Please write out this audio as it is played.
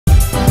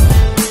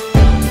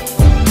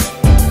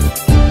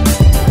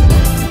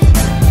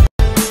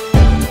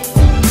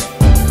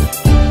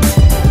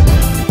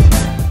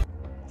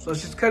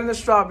cutting the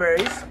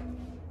strawberries.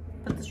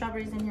 Put the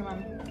strawberries in here,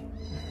 Mommy.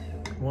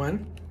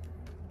 1,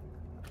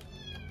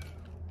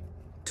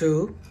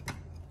 2,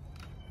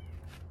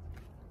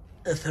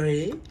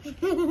 3.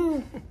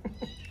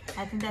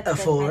 I think that's A good.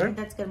 4. I think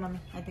that's good, Mommy.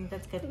 I think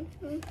that's good.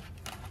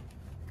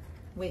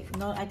 Wait,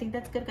 no, I think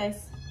that's good,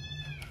 guys.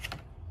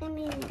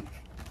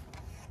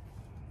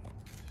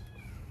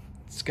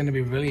 It's gonna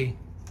be really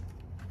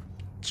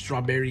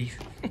strawberry.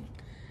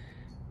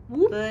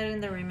 Put it in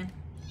there, Raymond.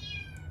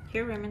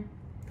 Here, Raymond.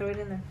 Throw it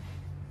in there.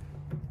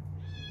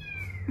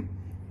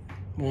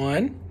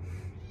 1.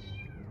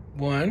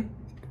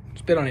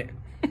 Spit on it.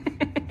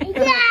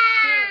 Yeah!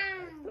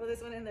 Throw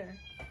this one in there.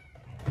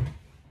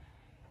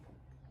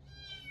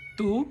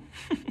 2.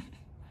 I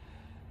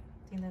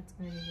think that's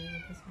gonna be good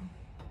with this one.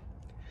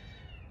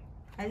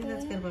 I think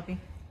that's good, puppy.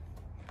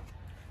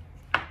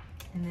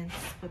 And then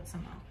just put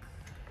some milk.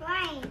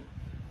 Right.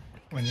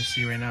 We're gonna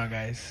see right now,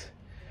 guys.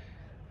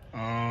 Oh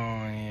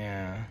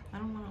yeah. I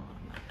don't want a lot of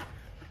milk.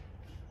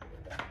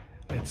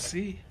 Let's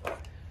see.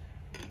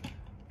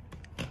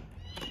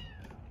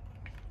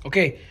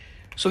 Okay,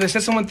 so they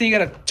said someone thing you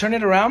gotta turn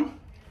it around.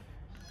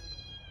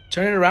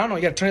 Turn it around, or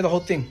you gotta turn it the whole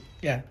thing.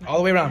 Yeah, all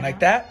the way around, like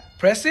that.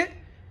 Press it.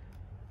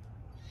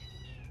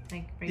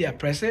 Like right Yeah, here.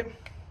 press it.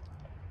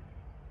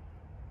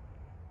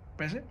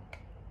 Press it.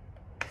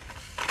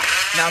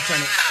 Now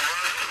turn it.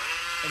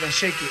 And then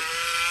shake it.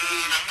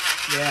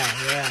 Yeah.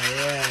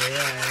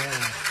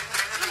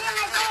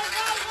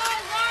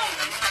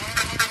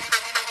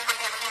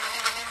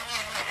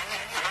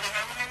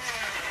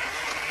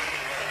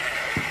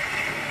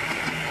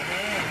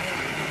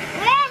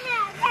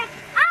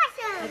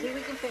 I think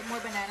we can fit more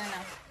banana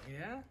now.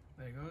 Yeah,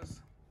 there it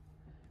goes.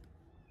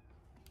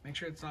 Make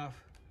sure it's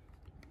off.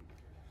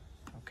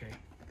 Okay.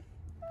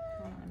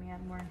 Let me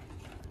add more.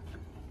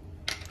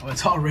 Oh,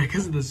 it's all red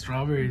because of the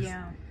strawberries.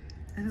 Yeah.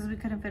 Because we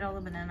couldn't fit all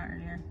the banana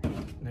earlier.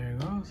 There it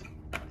goes.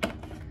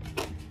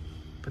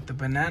 Put the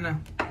banana.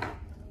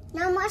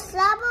 No more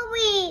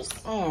strawberries.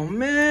 Oh,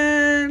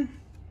 man.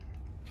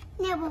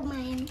 Never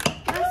mind.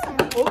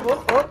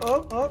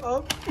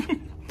 Oh.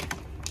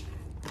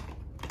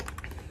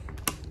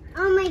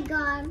 Oh my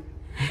god.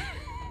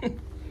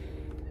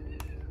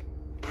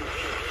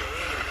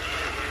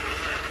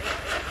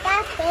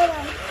 That's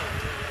better.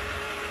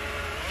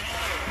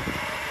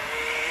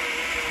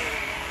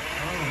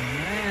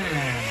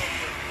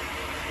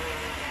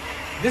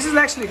 This is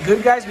actually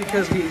good, guys,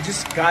 because we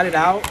just got it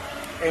out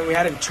and we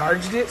hadn't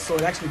charged it, so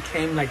it actually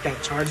came like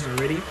that charged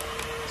already.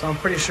 So I'm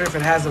pretty sure if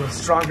it has a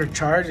stronger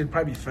charge, it'd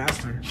probably be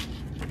faster.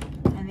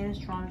 I need a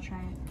straw to try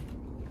it.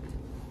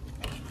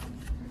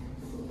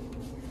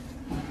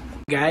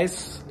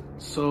 Guys,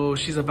 so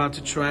she's about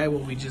to try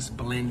what we just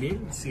blended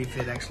and see if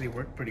it actually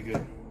worked pretty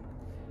good.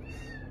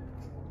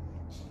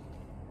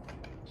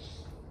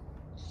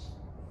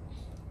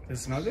 Does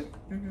it smell good?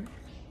 Mm-hmm.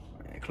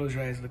 Right, close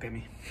your eyes, look at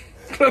me.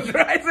 Close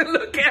your eyes and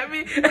look at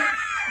me.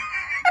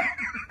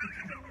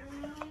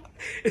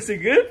 Is it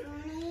good?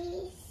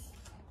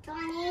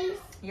 20.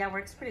 Yeah, it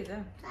works pretty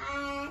good.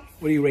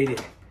 What do you rate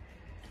it?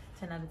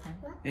 10 out of 10.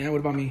 Yeah,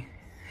 what about me?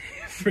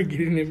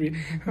 Forgetting every...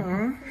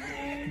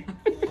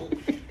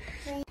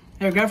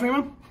 Here, grab for your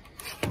mom.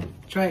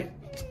 Try it.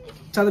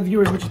 Tell the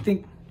viewers what you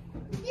think.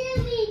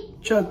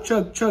 Chug.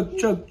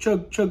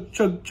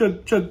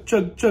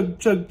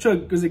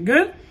 Is it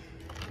good?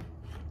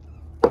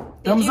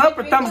 Thumbs up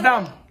or thumbs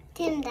down?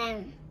 Thumbs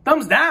down.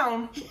 Thumbs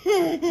down?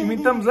 You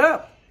mean thumbs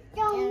up?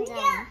 Thumbs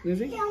down.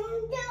 Is it?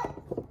 Thumbs up.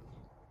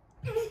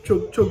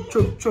 Chug.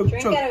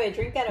 Drink out of it,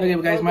 drink out of it. Look at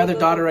it, guys, my other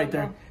daughter right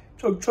there.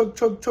 Go. Chug.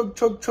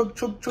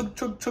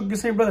 Get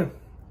some brother.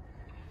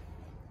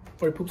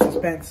 Before he poops his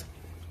pants.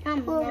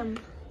 Pants.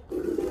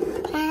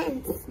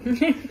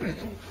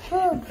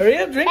 Hurry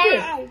up, drink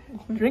it.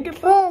 Drink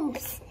it.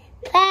 Poops.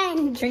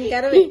 Pants. Drink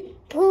out of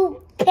it.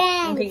 Poop.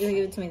 Pants. Okay, give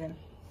it to me then.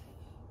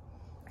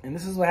 And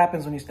this is what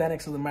happens when you stand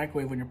next to the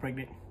microwave when you're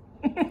pregnant.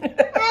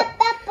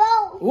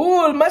 Papa.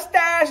 Ooh,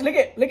 mustache. Look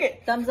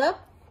it. Thumbs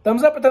up?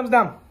 Thumbs up or thumbs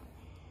down?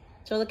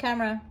 Show the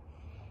camera.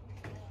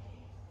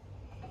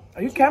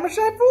 Are you camera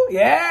shy, fool?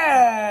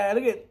 Yeah.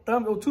 Look at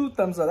 2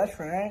 thumbs up. That's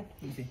right.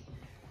 Let me see.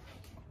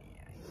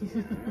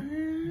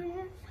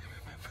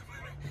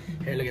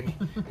 Here, look at me.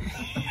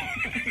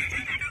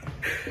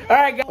 All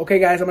right, guys. Okay,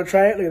 guys, I'm gonna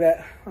try it. Look at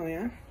that. Oh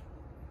yeah.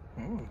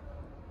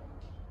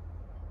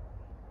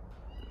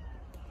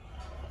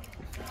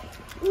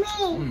 Me,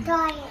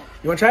 try it.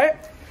 You wanna try it?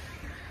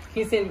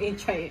 He said, me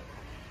try it.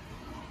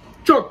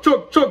 Chug.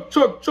 You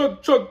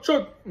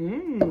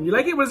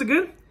like it? Was it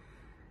good?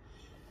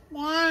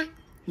 Yeah.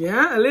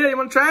 Yeah, Aaliyah, you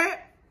wanna try it?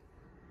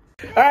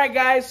 All right,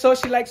 guys. So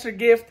she likes her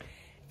gift.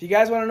 If you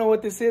guys wanna know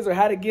what this is or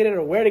how to get it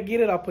or where to get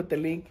it, I'll put the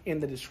link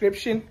in the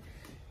description. Do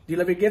you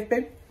love your gift,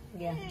 babe?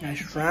 Yeah.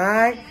 That's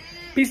right.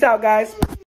 Peace out, guys.